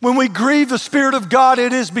 When we grieve the Spirit of God,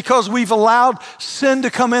 it is because we've allowed sin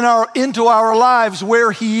to come into our lives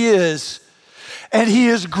where He is. And He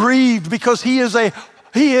is grieved because He is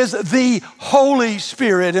the Holy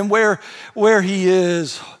Spirit. And where He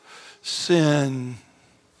is, sin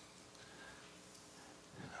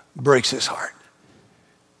breaks His heart.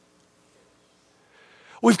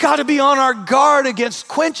 We've got to be on our guard against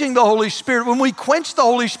quenching the Holy Spirit. When we quench the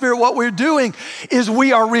Holy Spirit, what we're doing is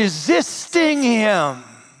we are resisting Him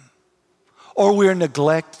or we're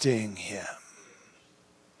neglecting Him.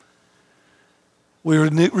 We're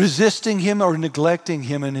resisting Him or neglecting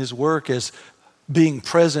Him in His work as being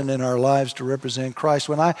present in our lives to represent Christ.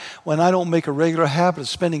 When I don't make a regular habit of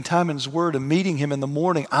spending time in His Word and meeting Him in the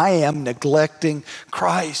morning, I am neglecting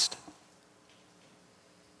Christ.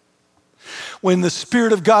 When the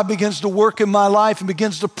Spirit of God begins to work in my life and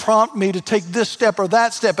begins to prompt me to take this step or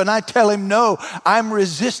that step, and I tell Him no, I'm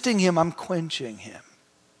resisting Him, I'm quenching Him.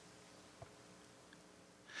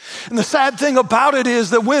 And the sad thing about it is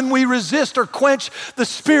that when we resist or quench the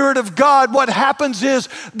Spirit of God, what happens is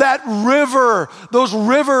that river, those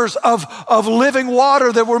rivers of living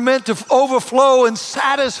water that were meant to overflow and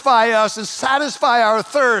satisfy us and satisfy our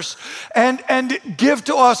thirst and give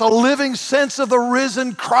to us a living sense of the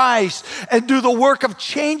risen Christ and do the work of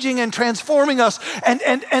changing and transforming us. And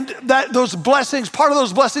that those blessings, part of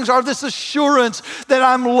those blessings are this assurance that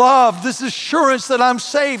I'm loved, this assurance that I'm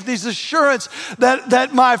safe, this assurance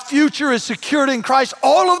that my future is secured in Christ.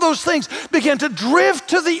 All of those things begin to drift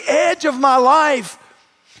to the edge of my life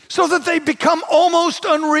so that they become almost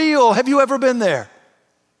unreal. Have you ever been there?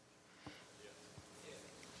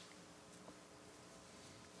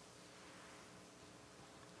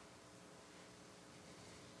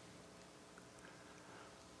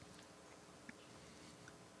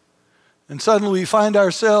 And suddenly we find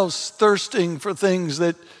ourselves thirsting for things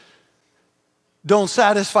that don't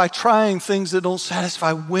satisfy, trying things that don't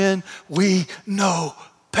satisfy when we know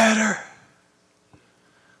better.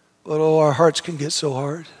 But oh, our hearts can get so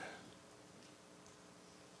hard.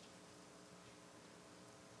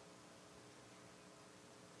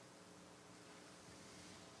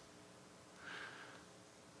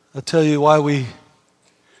 I'll tell you why we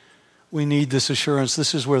need this assurance.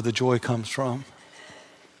 This is where the joy comes from.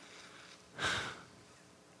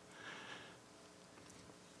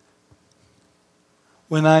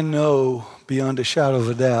 When I know beyond a shadow of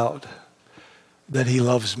a doubt that He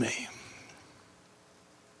loves me.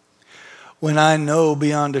 When I know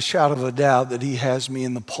beyond a shadow of a doubt that He has me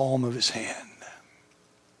in the palm of His hand.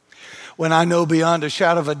 When I know beyond a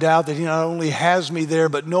shadow of a doubt that He not only has me there,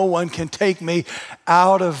 but no one can take me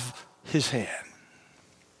out of His hand.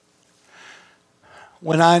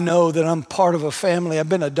 When I know that I'm part of a family, I've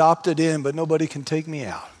been adopted in, but nobody can take me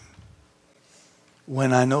out.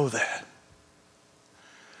 When I know that,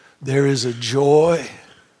 there is a joy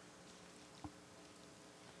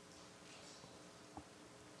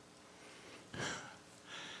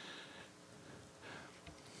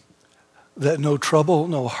that no trouble,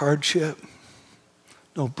 no hardship,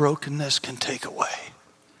 no brokenness can take away.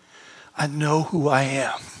 I know who I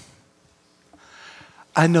am.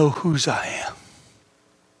 I know whose I am.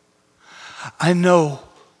 I know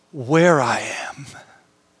where I am.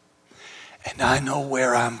 And I know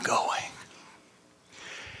where I'm going.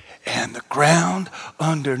 And the ground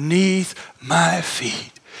underneath my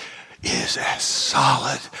feet is as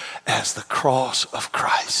solid as the cross of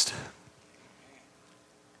Christ.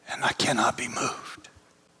 And I cannot be moved,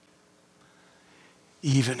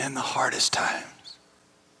 even in the hardest times.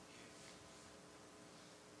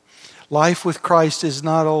 Life with Christ is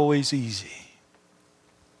not always easy,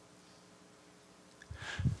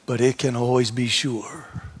 but it can always be sure.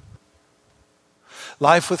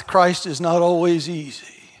 Life with Christ is not always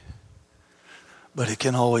easy, but it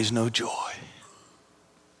can always know joy.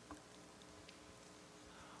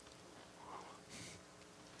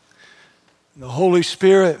 The Holy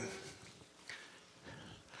Spirit,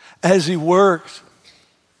 as He works,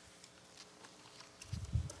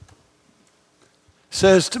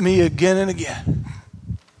 says to me again and again,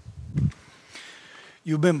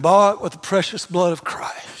 you've been bought with the precious blood of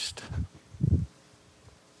Christ.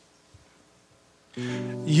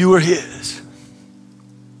 You are His.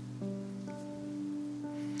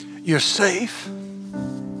 You're safe.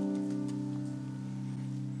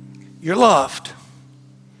 You're loved.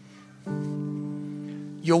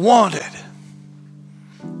 You're wanted.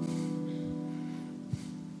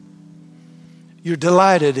 You're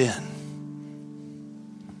delighted in.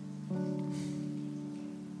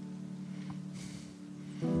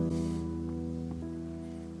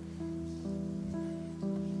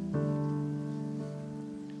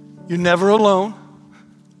 You're never alone.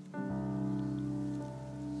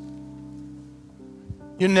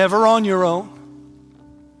 You're never on your own.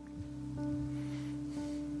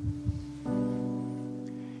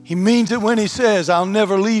 He means it when He says, I'll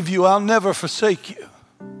never leave you, I'll never forsake you.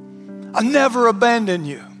 I'll never abandon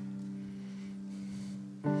you.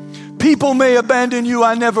 People may abandon you,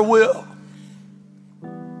 I never will.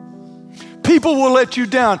 People will let you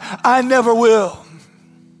down, I never will.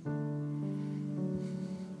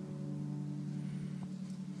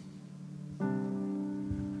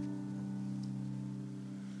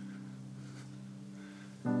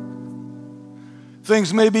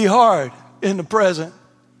 Things may be hard in the present.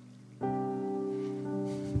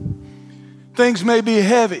 Things may be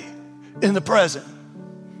heavy in the present.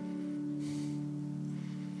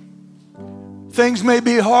 Things may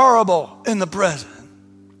be horrible in the present.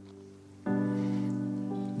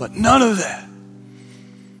 But none of that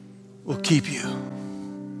will keep you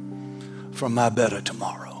from my better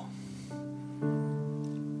tomorrow.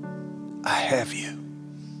 I have you.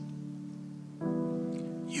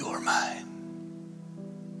 You are mine.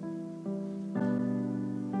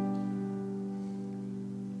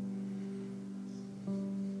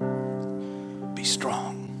 Be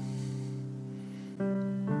strong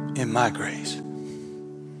in my grace.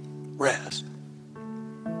 Rest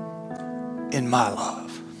in my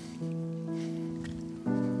love.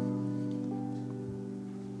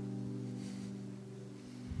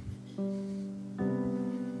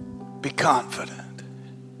 Be confident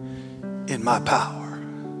in my power.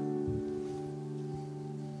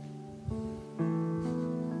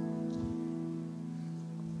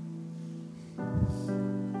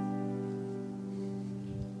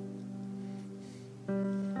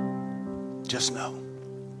 Just know,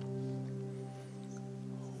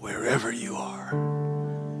 wherever you are,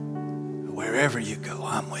 wherever you go,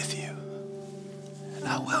 I'm with you. And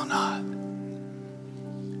I will not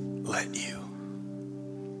let you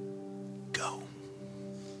go.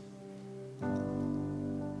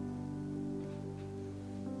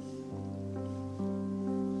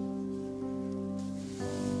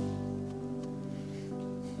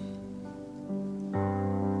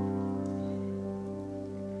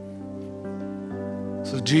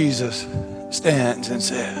 Jesus stands and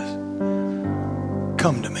says,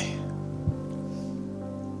 come to me.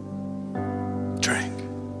 Drink.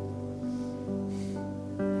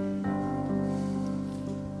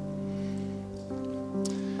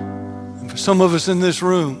 And for some of us in this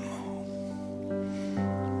room,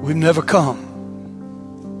 we've never come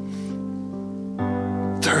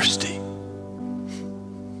thirsty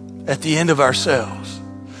at the end of ourselves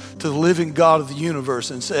to the living God of the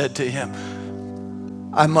universe and said to him,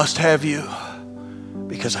 I must have you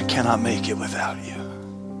because I cannot make it without you.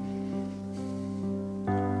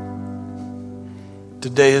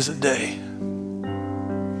 Today is a day.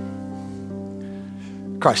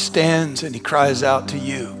 Christ stands and he cries out to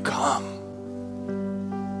you, come.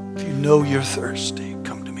 If you know you're thirsty,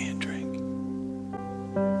 come to me and drink.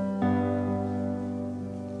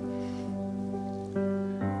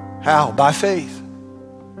 How? By faith.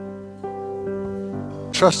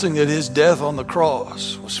 Trusting that his death on the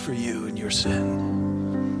cross was for you and your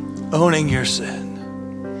sin. Owning your sin.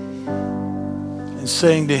 And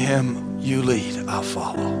saying to him, you lead, I'll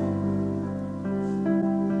follow.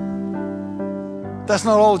 That's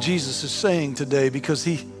not all Jesus is saying today, because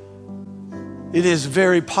it is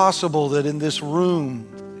very possible that in this room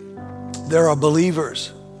there are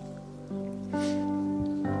believers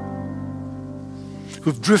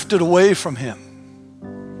who've drifted away from him.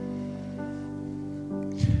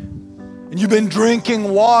 And you've been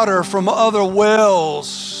drinking water from other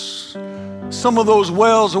wells. Some of those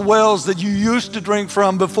wells are wells that you used to drink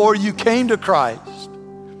from before you came to Christ.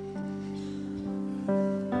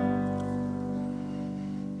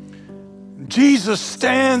 Jesus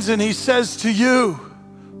stands and he says to you,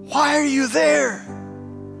 why are you there?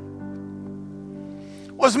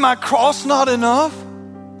 Was my cross not enough?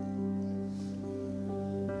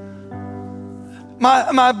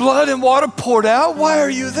 My blood and water poured out? Why are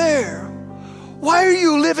you there? Why are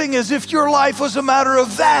you living as if your life was a matter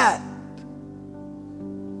of that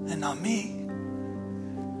and not me?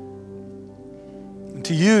 And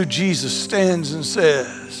to you, Jesus stands and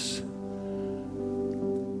says,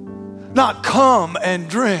 not come and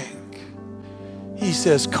drink. He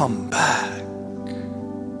says, come back.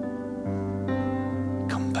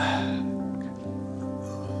 Come back.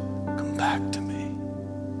 Come back to me.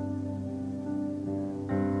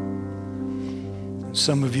 And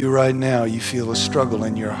some of you right now, you feel a struggle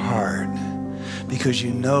in your heart because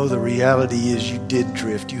you know the reality is you did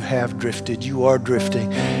drift. You have drifted. You are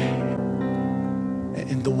drifting.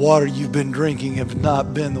 And the water you've been drinking have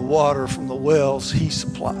not been the water from the wells he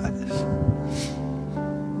supplies.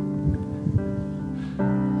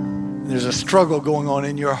 There's a struggle going on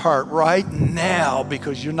in your heart right now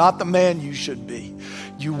because you're not the man you should be.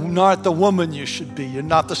 You're not the woman you should be. You're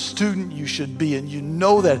not the student you should be. And you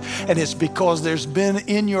know that. And it's because there's been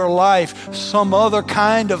in your life some other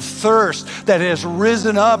kind of thirst that has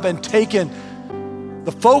risen up and taken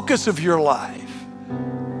the focus of your life.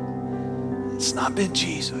 It's not been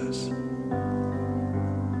Jesus.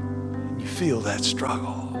 And you feel that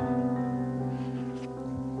struggle.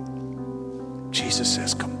 Jesus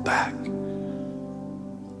says, come back.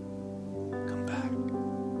 Come back.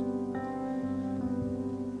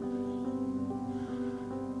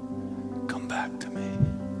 Come back to me.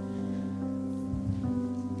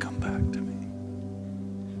 Come back to me.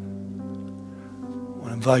 I want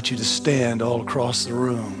to invite you to stand all across the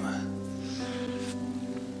room.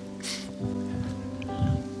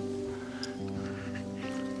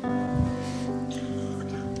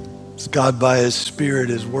 God by his Spirit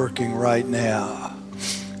is working right now.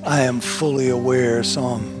 I am fully aware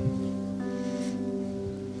some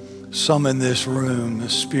in this room, the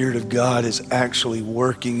Spirit of God is actually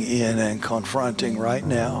working in and confronting right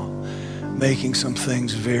now, making some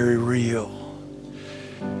things very real.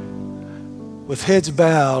 With heads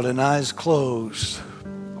bowed and eyes closed,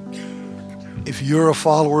 if you're a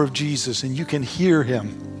follower of Jesus and you can hear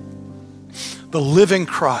him, the living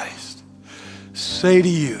Christ, say to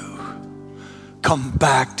you, come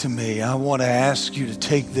back to me. I want to ask you to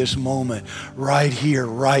take this moment right here,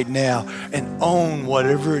 right now, and own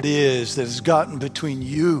whatever it is that has gotten between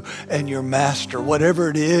you and your master, whatever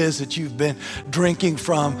it is that you've been drinking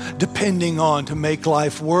from, depending on to make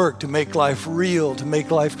life work, to make life real, to make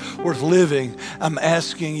life worth living. I'm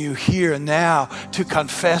asking you here and now to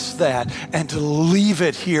confess that and to leave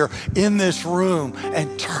it here in this room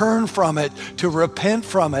and turn from it, to repent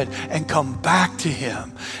from it and come back to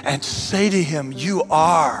him and say to him, you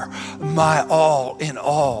are my all in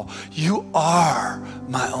all. You are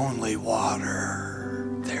my only water.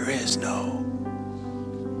 There is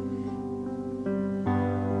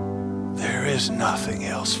nothing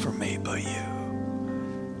else for me but you.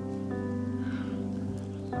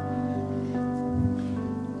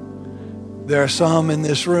 There are some in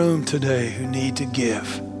this room today who need to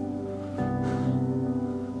give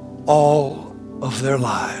all of their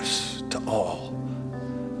lives to all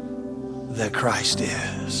that Christ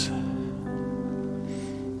is.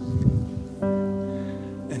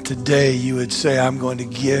 And today you would say, I'm going to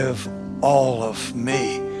give all of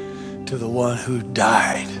me to the one who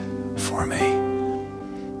died for me.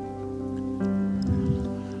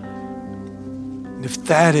 And if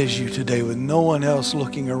that is you today, with no one else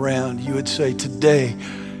looking around, you would say, today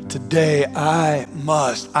I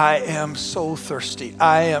am so thirsty,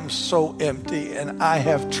 I am so empty, and I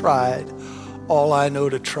have tried all I know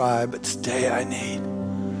to try, but today I need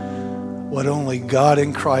what only God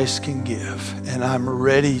in Christ can give, and I'm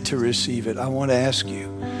ready to receive it. I want to ask you,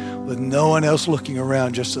 with no one else looking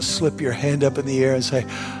around, just to slip your hand up in the air and say,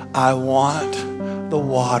 I want the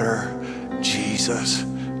water Jesus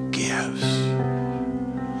gives.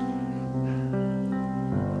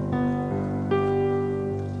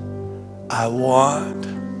 I want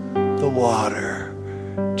the water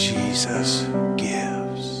Jesus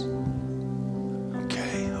gives.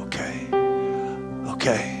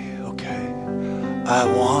 Okay. I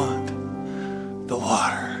want the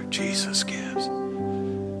water Jesus gives.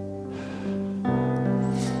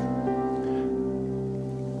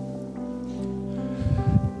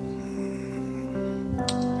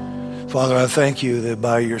 Father, I thank you that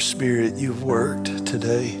by your Spirit you've worked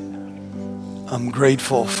today. I'm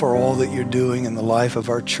grateful for all that you're doing in the life of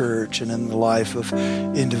our church and in the life of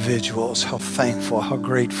individuals. How thankful, how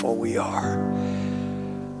grateful we are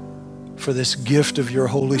for this gift of your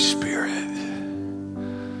Holy Spirit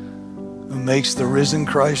who makes the risen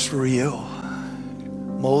Christ real,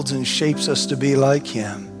 molds and shapes us to be like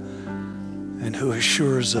him, and who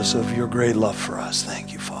assures us of your great love for us.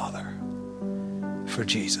 Thank you, Father, for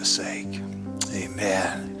Jesus' sake.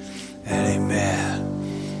 Amen and amen.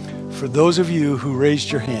 For those of you who raised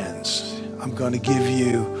your hands, I'm going to give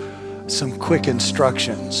you some quick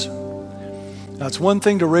instructions. Now, it's one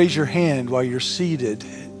thing to raise your hand while you're seated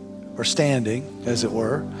or standing, as it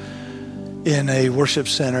were, in a worship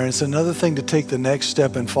center. It's another thing to take the next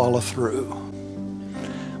step and follow through.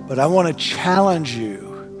 But I want to challenge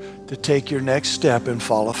you to take your next step and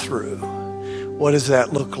follow through. What does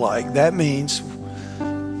that look like? That means,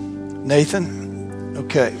 Nathan,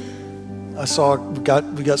 okay, I saw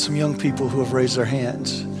we got some young people who have raised their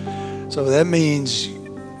hands. So that means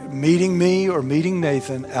meeting me or meeting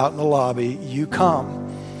Nathan out in the lobby, you come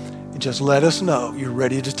and just let us know you're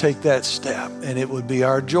ready to take that step. And it would be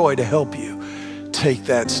our joy to help you take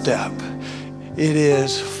that step. It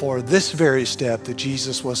is for this very step that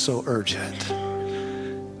Jesus was so urgent.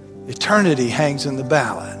 Eternity hangs in the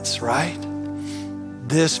balance, right?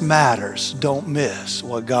 This matters. Don't miss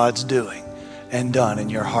what God's doing and done in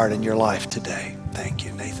your heart and your life today. Thank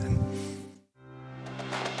you, Nathan.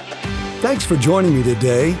 Thanks for joining me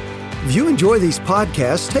today. If you enjoy these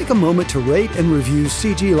podcasts, take a moment to rate and review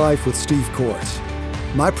CG Life with Steve Kortz.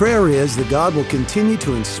 My prayer is that God will continue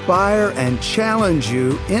to inspire and challenge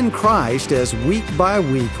you in Christ as week by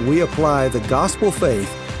week we apply the gospel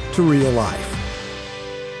faith to real life.